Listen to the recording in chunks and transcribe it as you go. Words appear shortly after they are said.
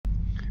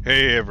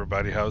Hey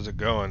everybody, how's it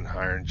going?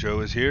 Iron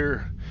Joe is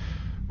here.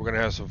 We're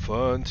gonna have some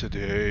fun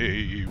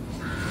today.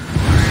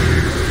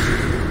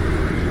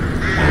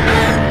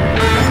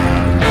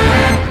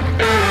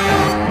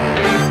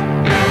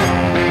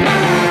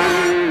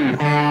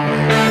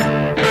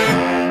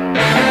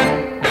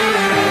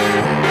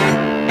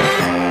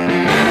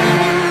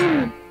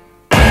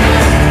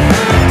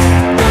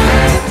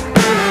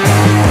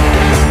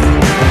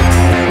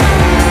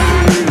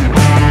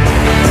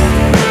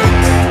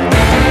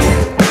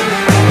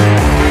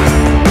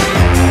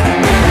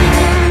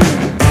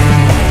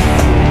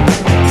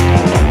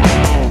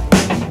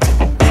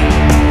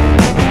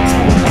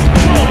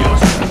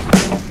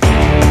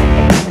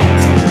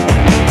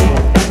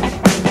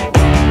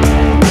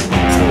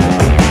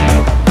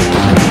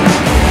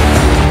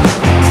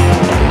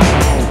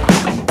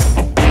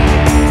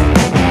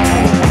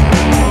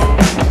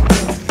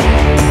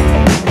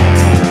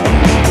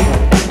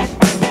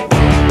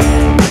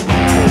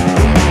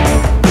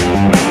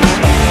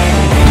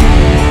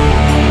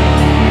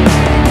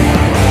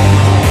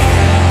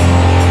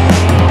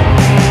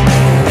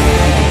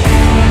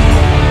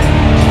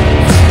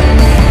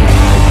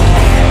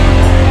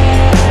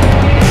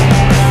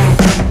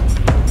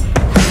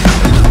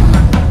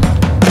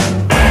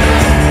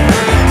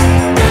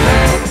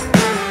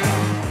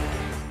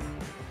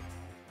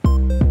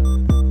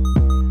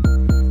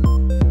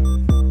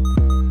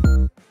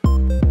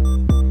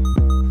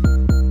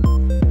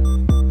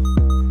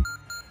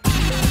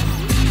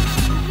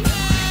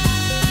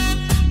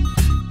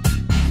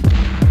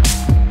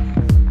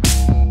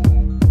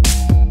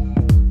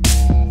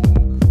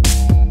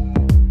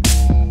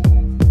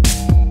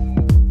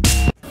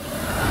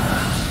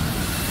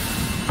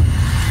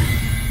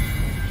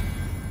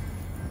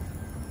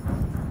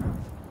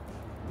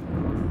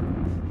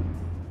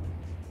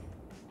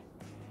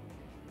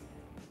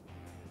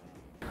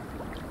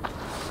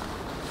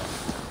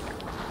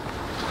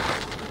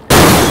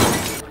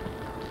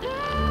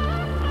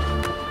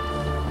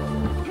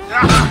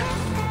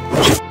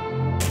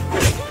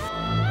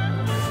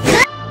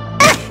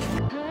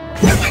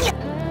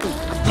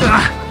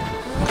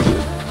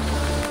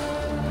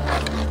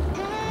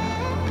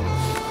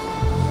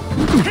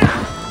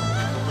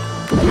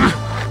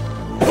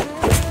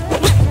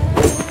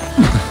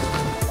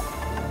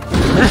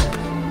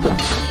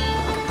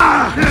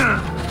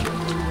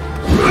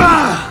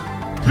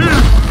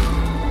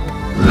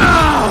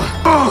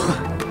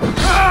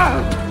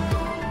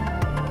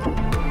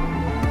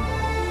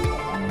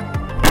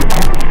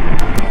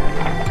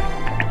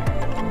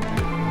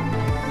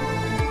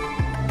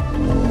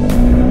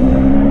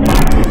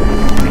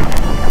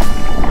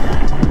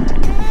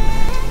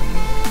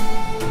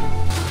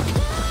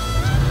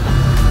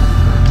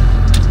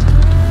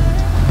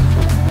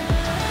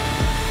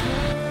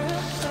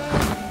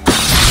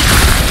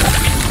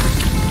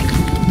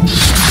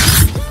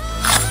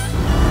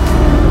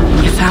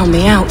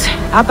 Me out.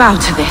 I bow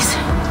to this.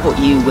 But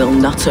you will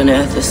not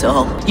unearth us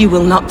all. You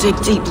will not dig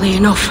deeply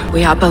enough.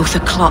 We are both a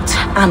clot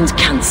and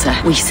cancer.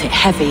 We sit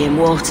heavy in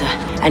water,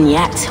 and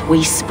yet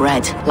we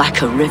spread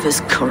like a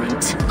river's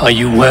current. Are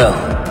you well?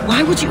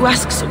 Why would you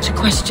ask such a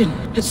question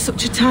at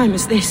such a time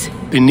as this?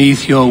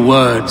 Beneath your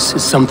words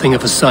is something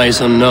of a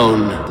size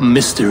unknown. A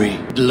mystery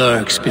that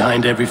lurks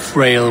behind every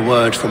frail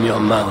word from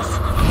your mouth.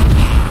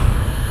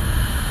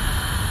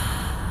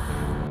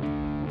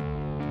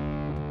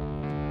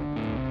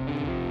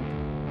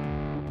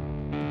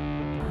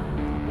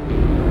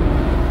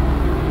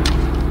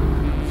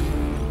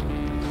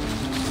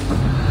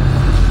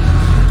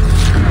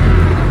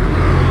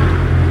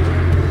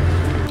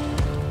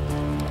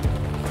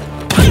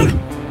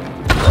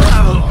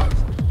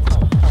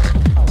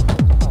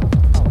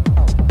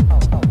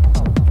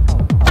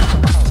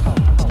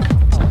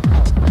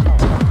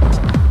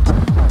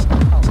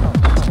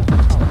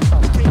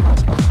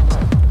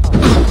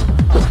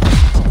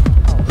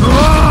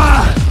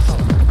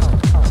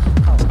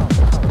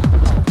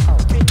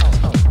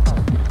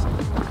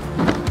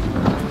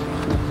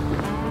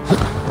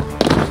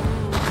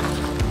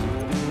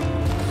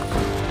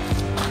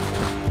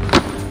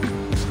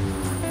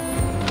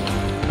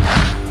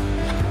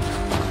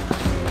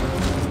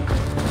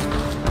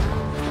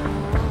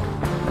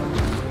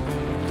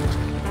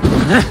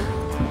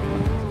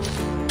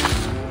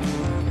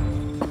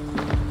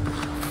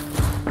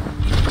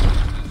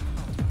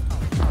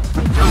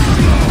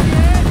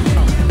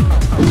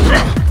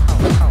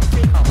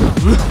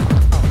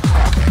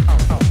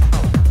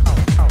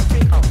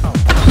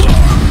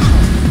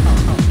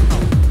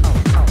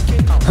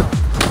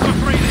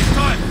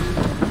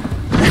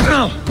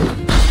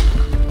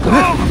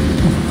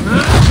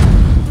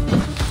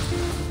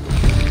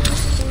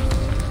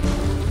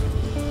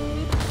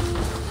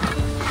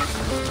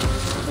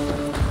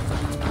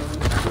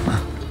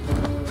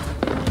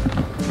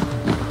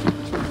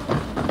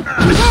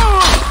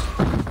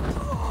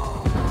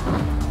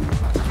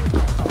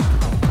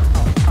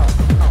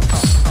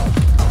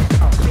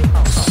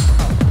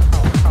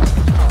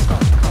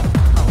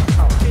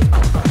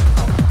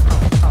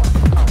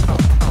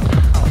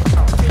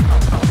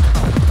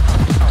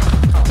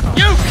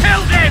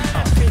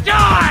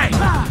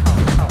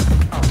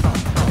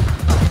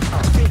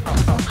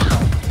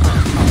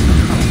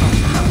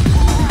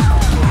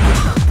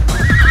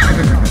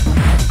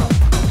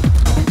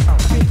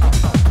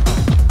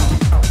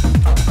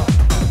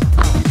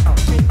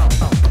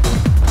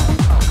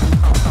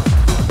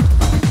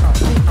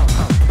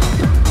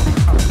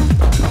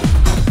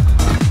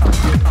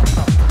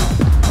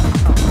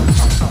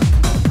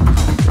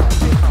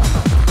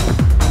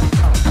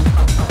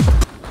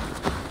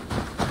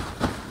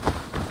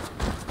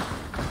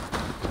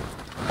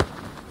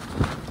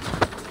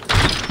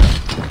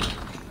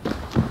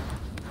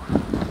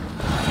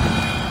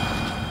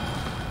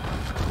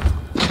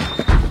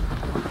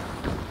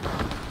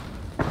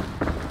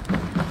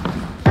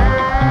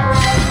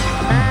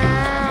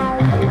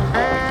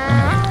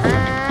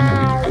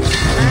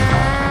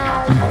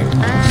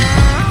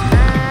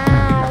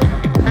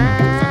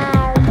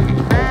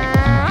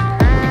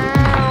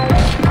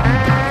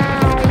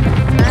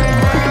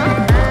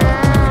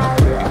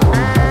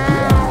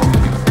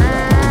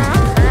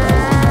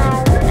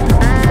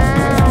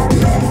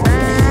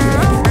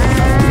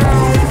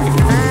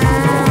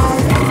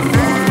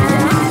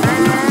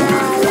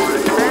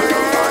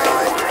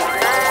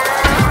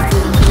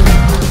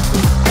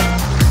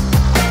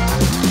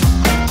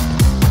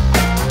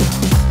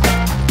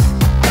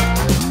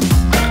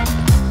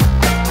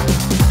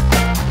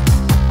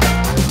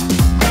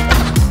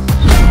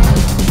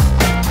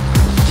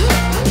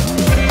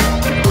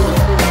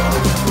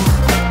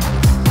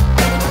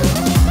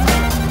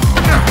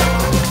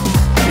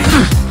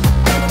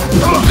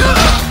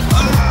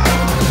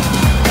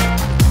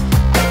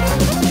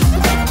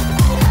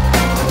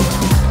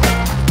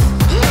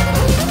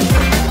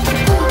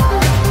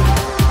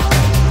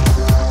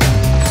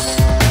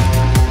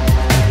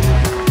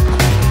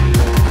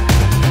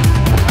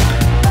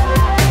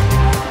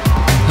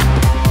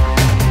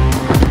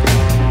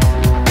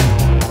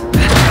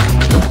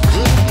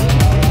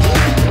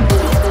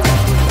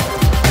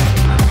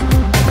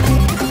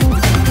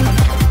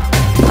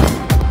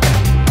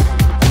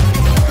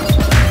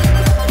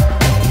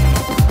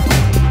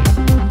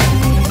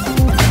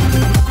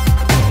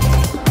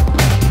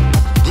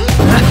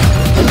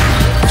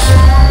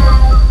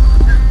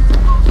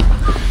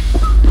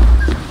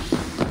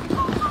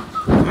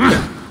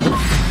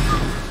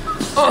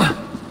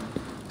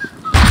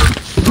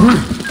 Like,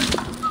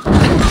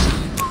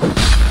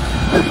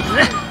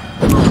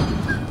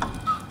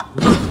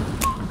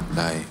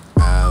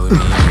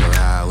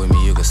 ride with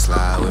me, you can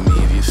slide with me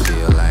if you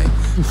feel like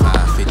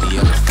 550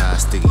 on the 5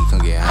 sticky, come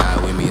get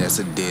high with me, that's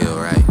a deal,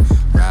 right?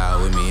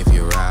 Ride with me if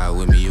you ride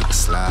with me, you can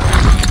slide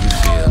with me if you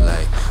feel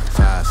like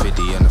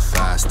 550 on the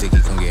 5 sticky,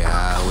 come get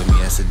high with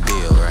me, that's a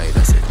deal, right?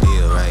 That's a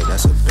deal, right?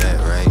 That's a bet,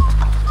 right?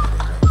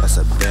 That's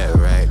a bet,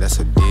 right? That's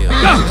a deal,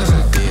 right? That's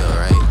a deal,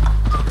 right?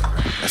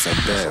 That's a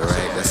bet,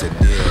 right? That's a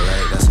deal,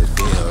 right? That's a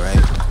deal,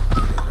 right?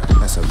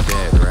 That's a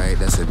bet, right?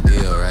 That's a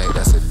deal, right?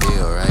 That's a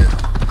deal, right?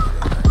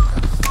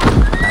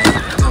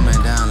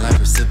 Coming down like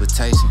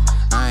precipitation.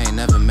 I ain't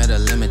never met a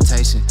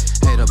limitation.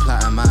 Hate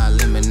plotting my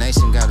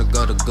elimination. Gotta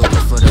go to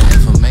Google for the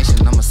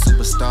information. I'm a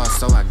superstar,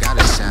 so I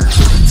gotta shine.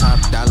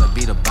 Top dollar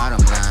be the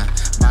bottom line.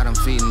 Bottom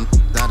feeding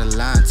out of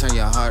line. Turn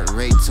your heart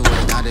rate to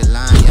a dotted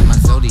line. Yeah, my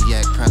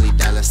zodiac probably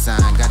dollar sign.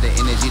 Got the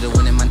energy to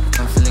win in my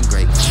I'm feeling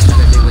great. Got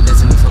a day with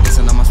destiny,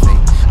 focusing on my fate.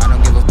 I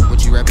don't give a fuck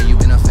what you rapping, you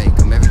been a fake.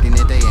 I'm everything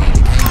that they ain't.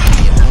 They can't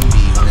be, it won't be.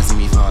 Wanna see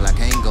me fall, I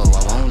can't go,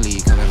 I won't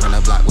leave. Coming from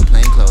the block with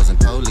plain clothes and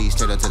police.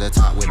 Straight up to the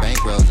top with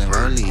bankrolls and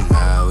rollies.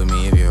 Ride with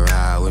me if you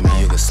ride with me,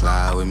 you can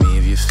slide with me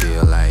if you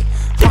feel like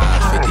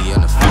 550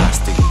 on the 5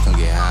 sticky, come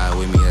get high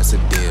with me, that's a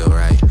deal,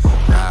 right?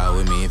 Ride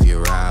with me if you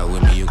ride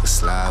with me, you can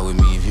slide with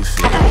me if you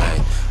feel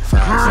like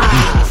 550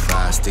 on the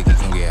 5 sticky,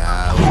 come get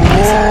high with me,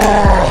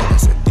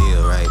 that's a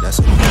deal, right? That's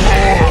a deal,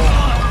 right?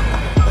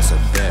 That's a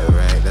bet,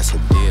 right? That's a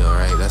deal,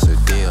 right? That's a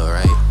deal,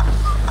 right?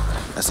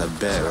 That's a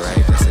bet,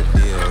 right? That's a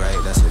deal,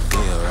 right? That's a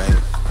deal, right?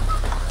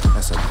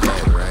 That's a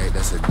bet, right?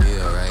 That's a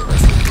deal, right?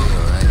 That's a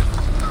deal, right?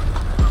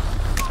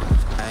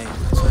 Ay,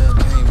 12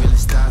 can't really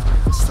stop,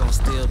 so I'm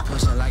still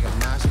pushing like a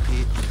mosh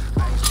pit.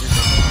 Ice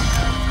dripping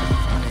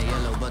in a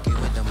yellow bucket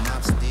with the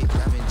mop stick.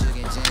 I've been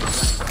jugging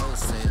jams like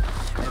wholesale.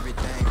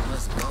 Everything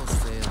must go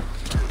sell.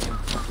 Hitting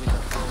with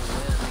the whole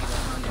well, need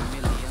 100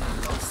 million on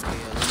low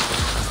scale.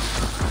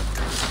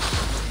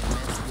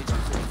 Mess with you,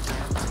 quick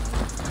captain.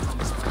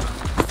 Homies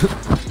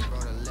fighting,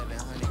 brought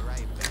 1100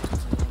 right back to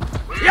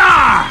him.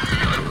 Yeah!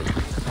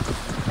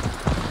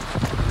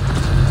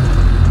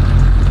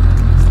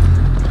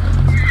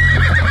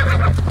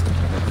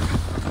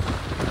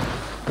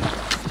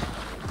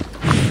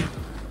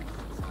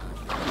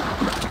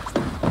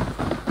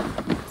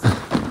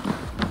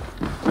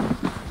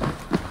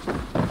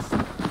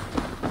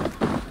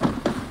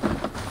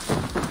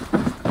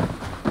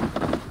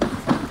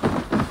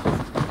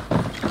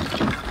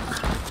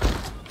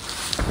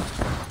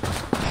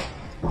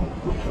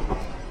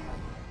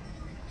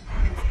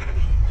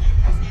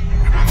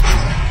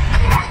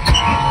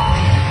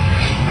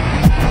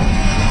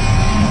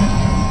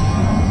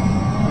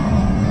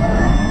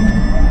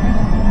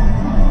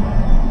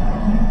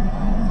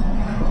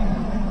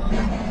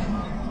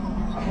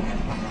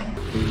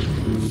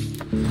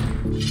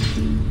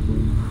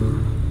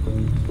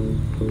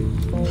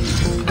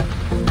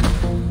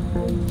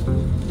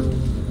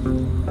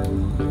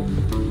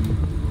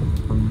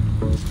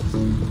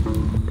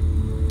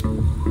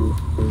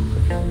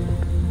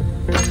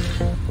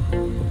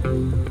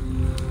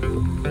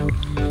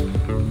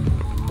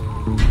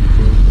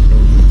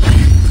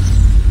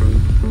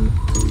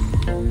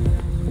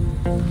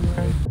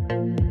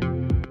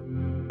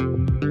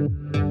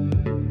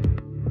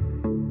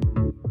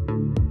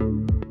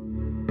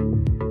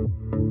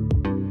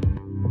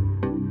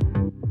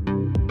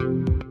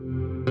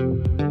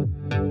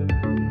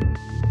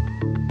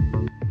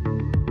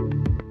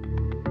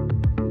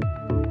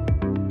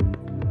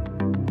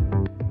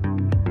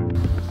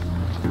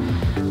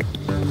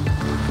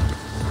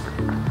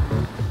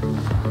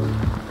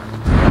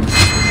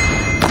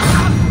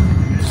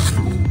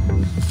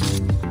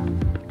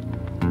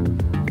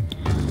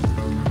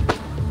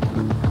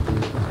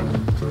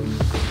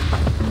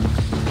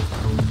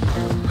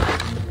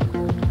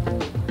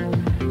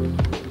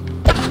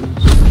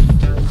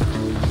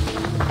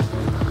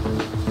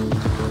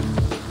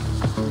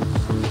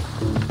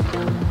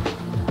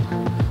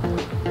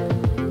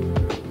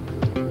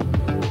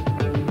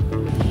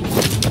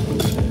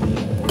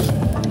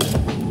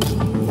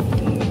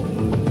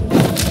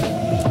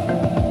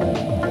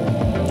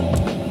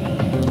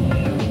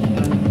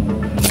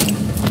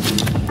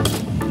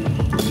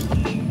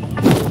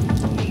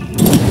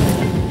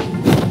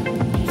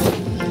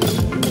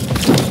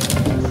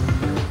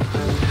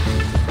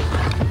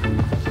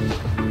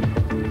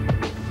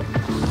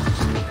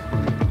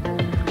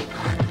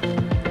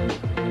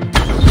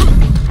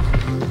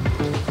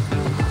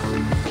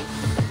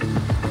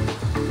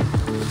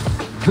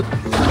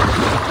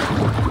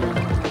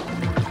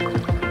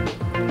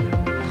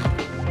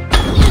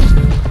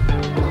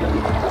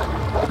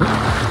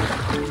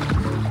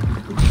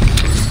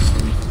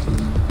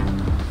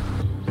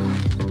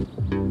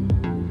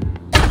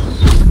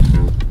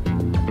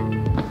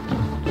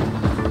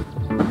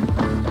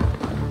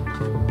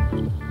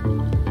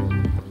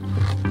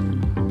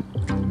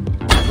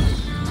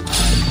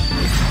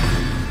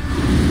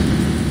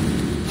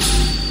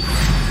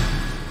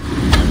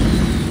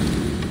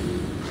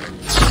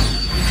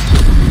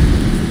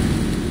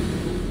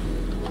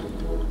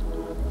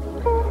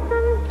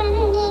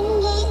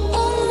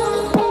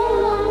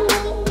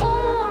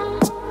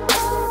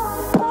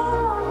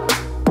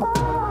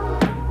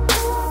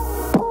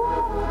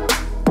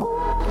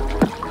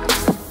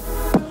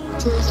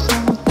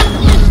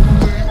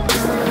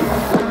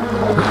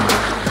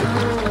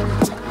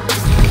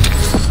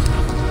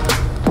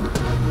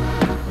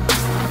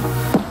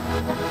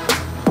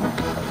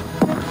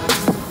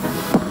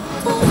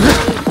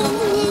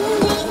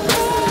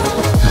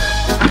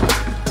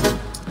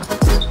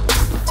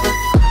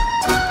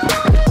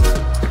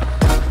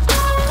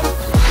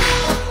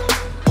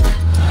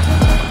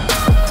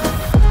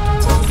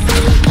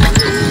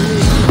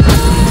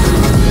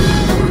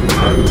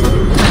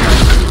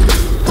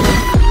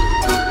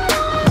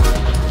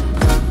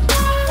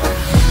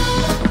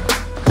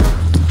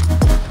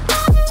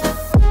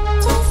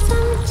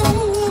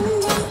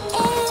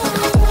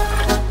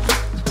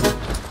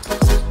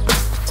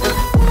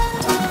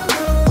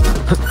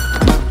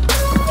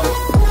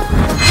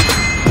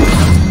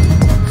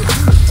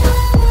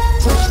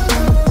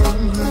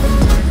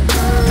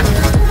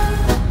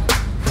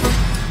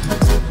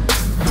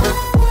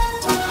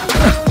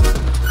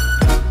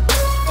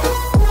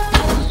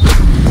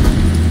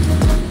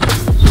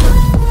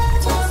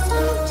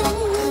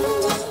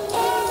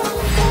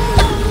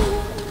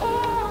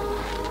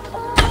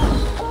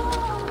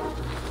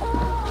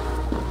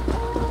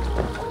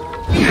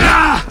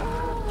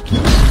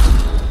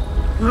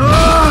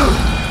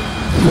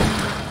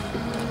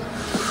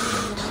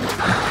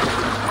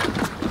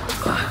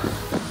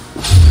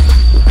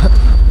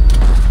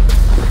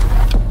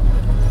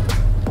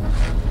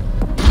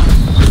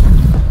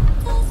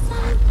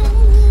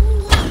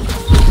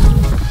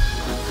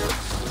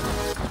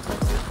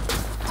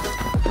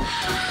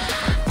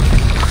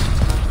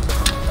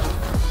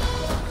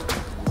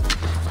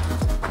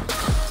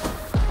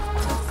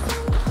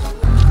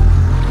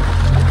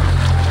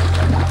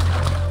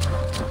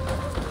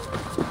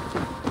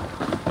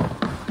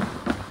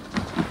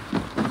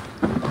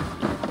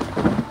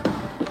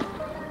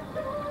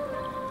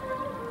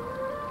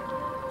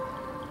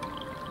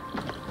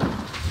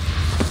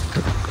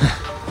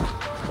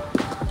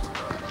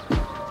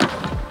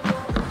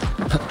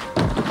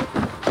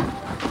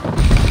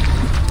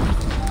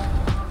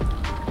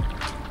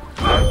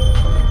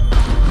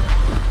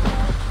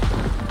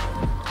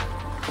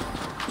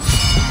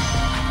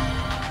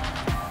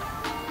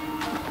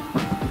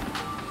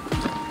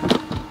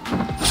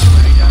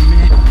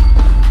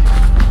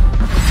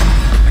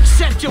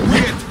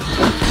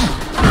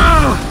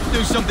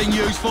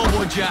 Who's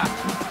forward, Jack?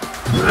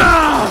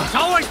 It's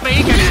always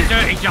me getting the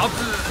dirty job.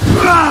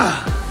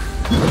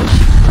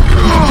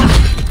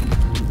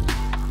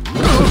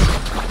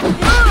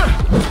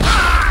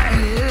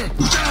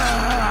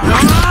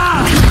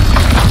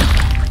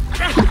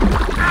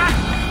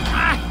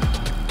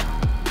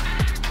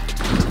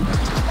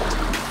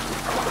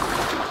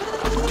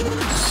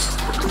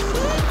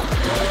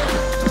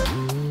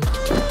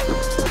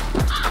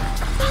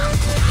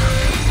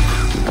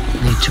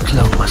 Need to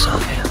clone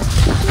myself here.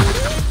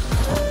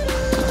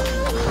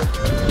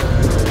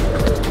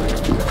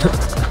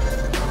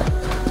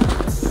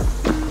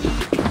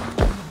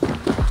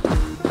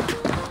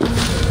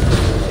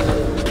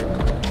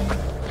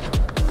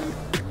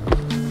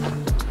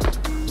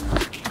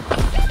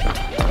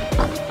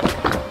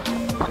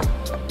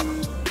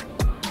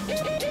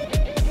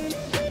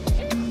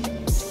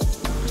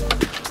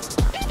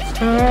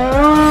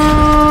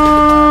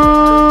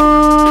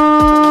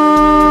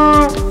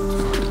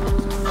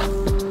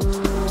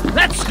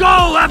 Let's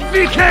go, a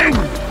Viking!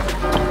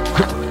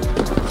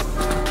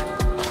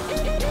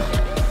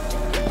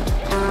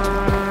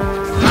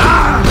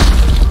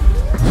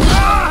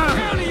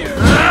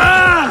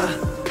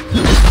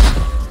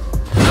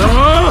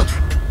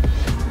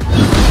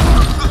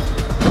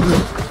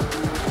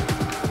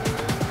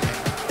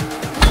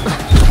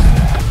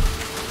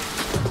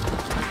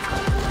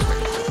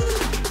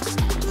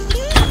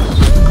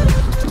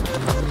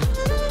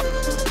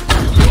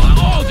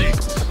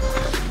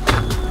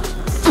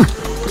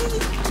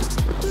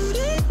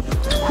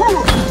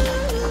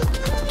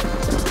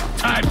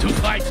 Time to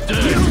fight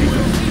dirty.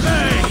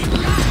 Hey!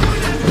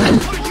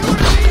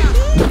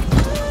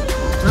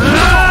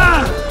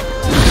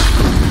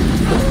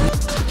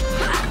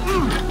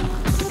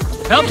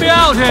 Help me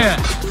out here!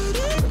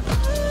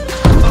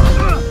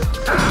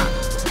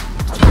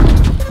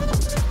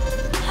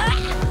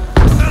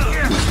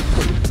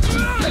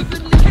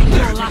 Take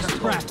your last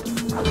breath.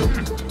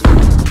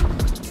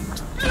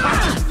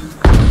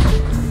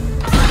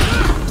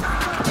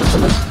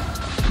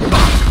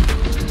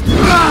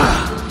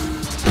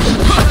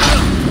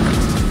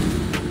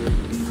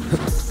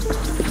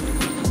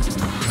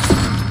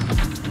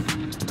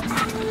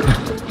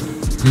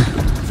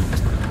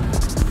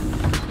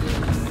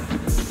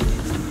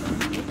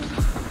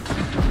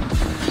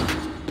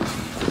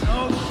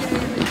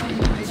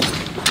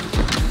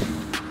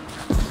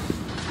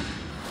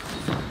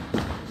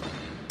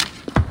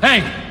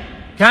 Hey!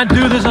 Can't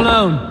do this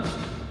alone.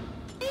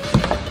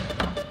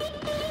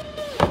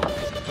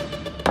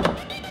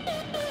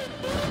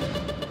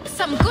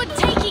 Some good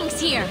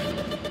takings here.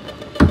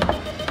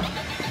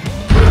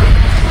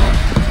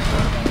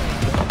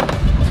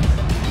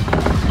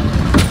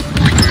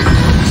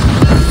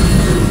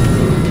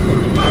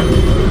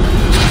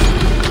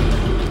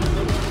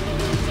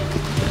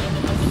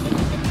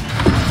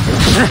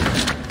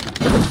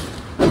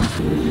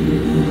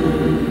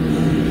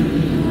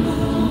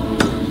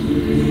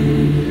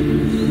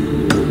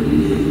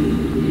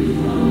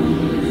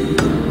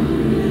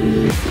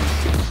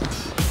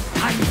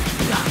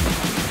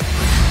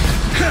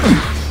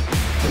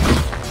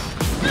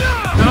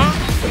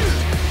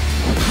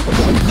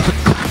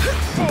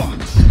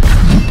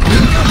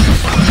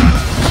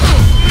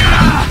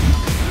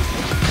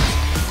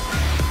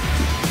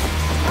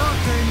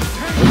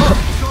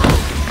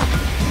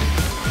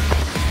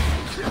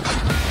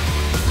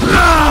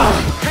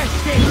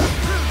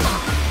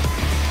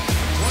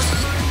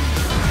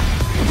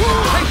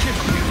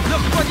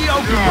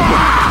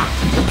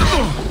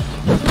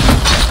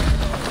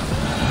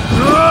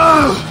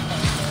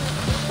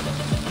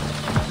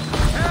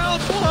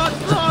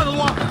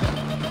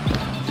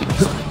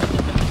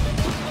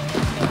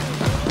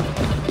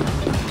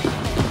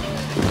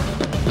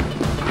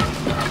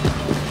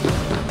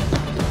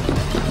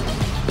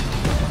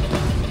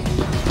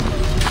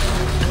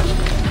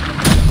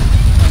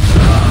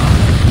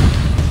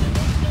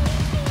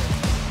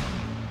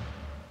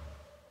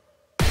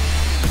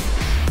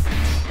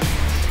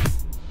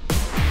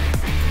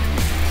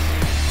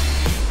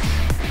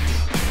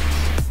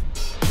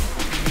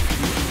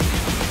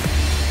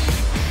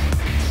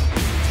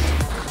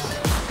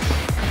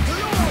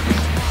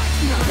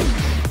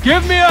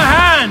 Give me a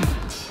hand!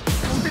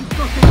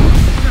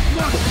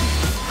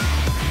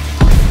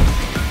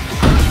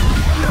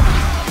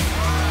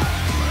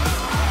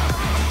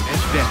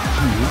 Es wird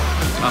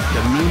gut auf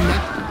der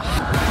Mine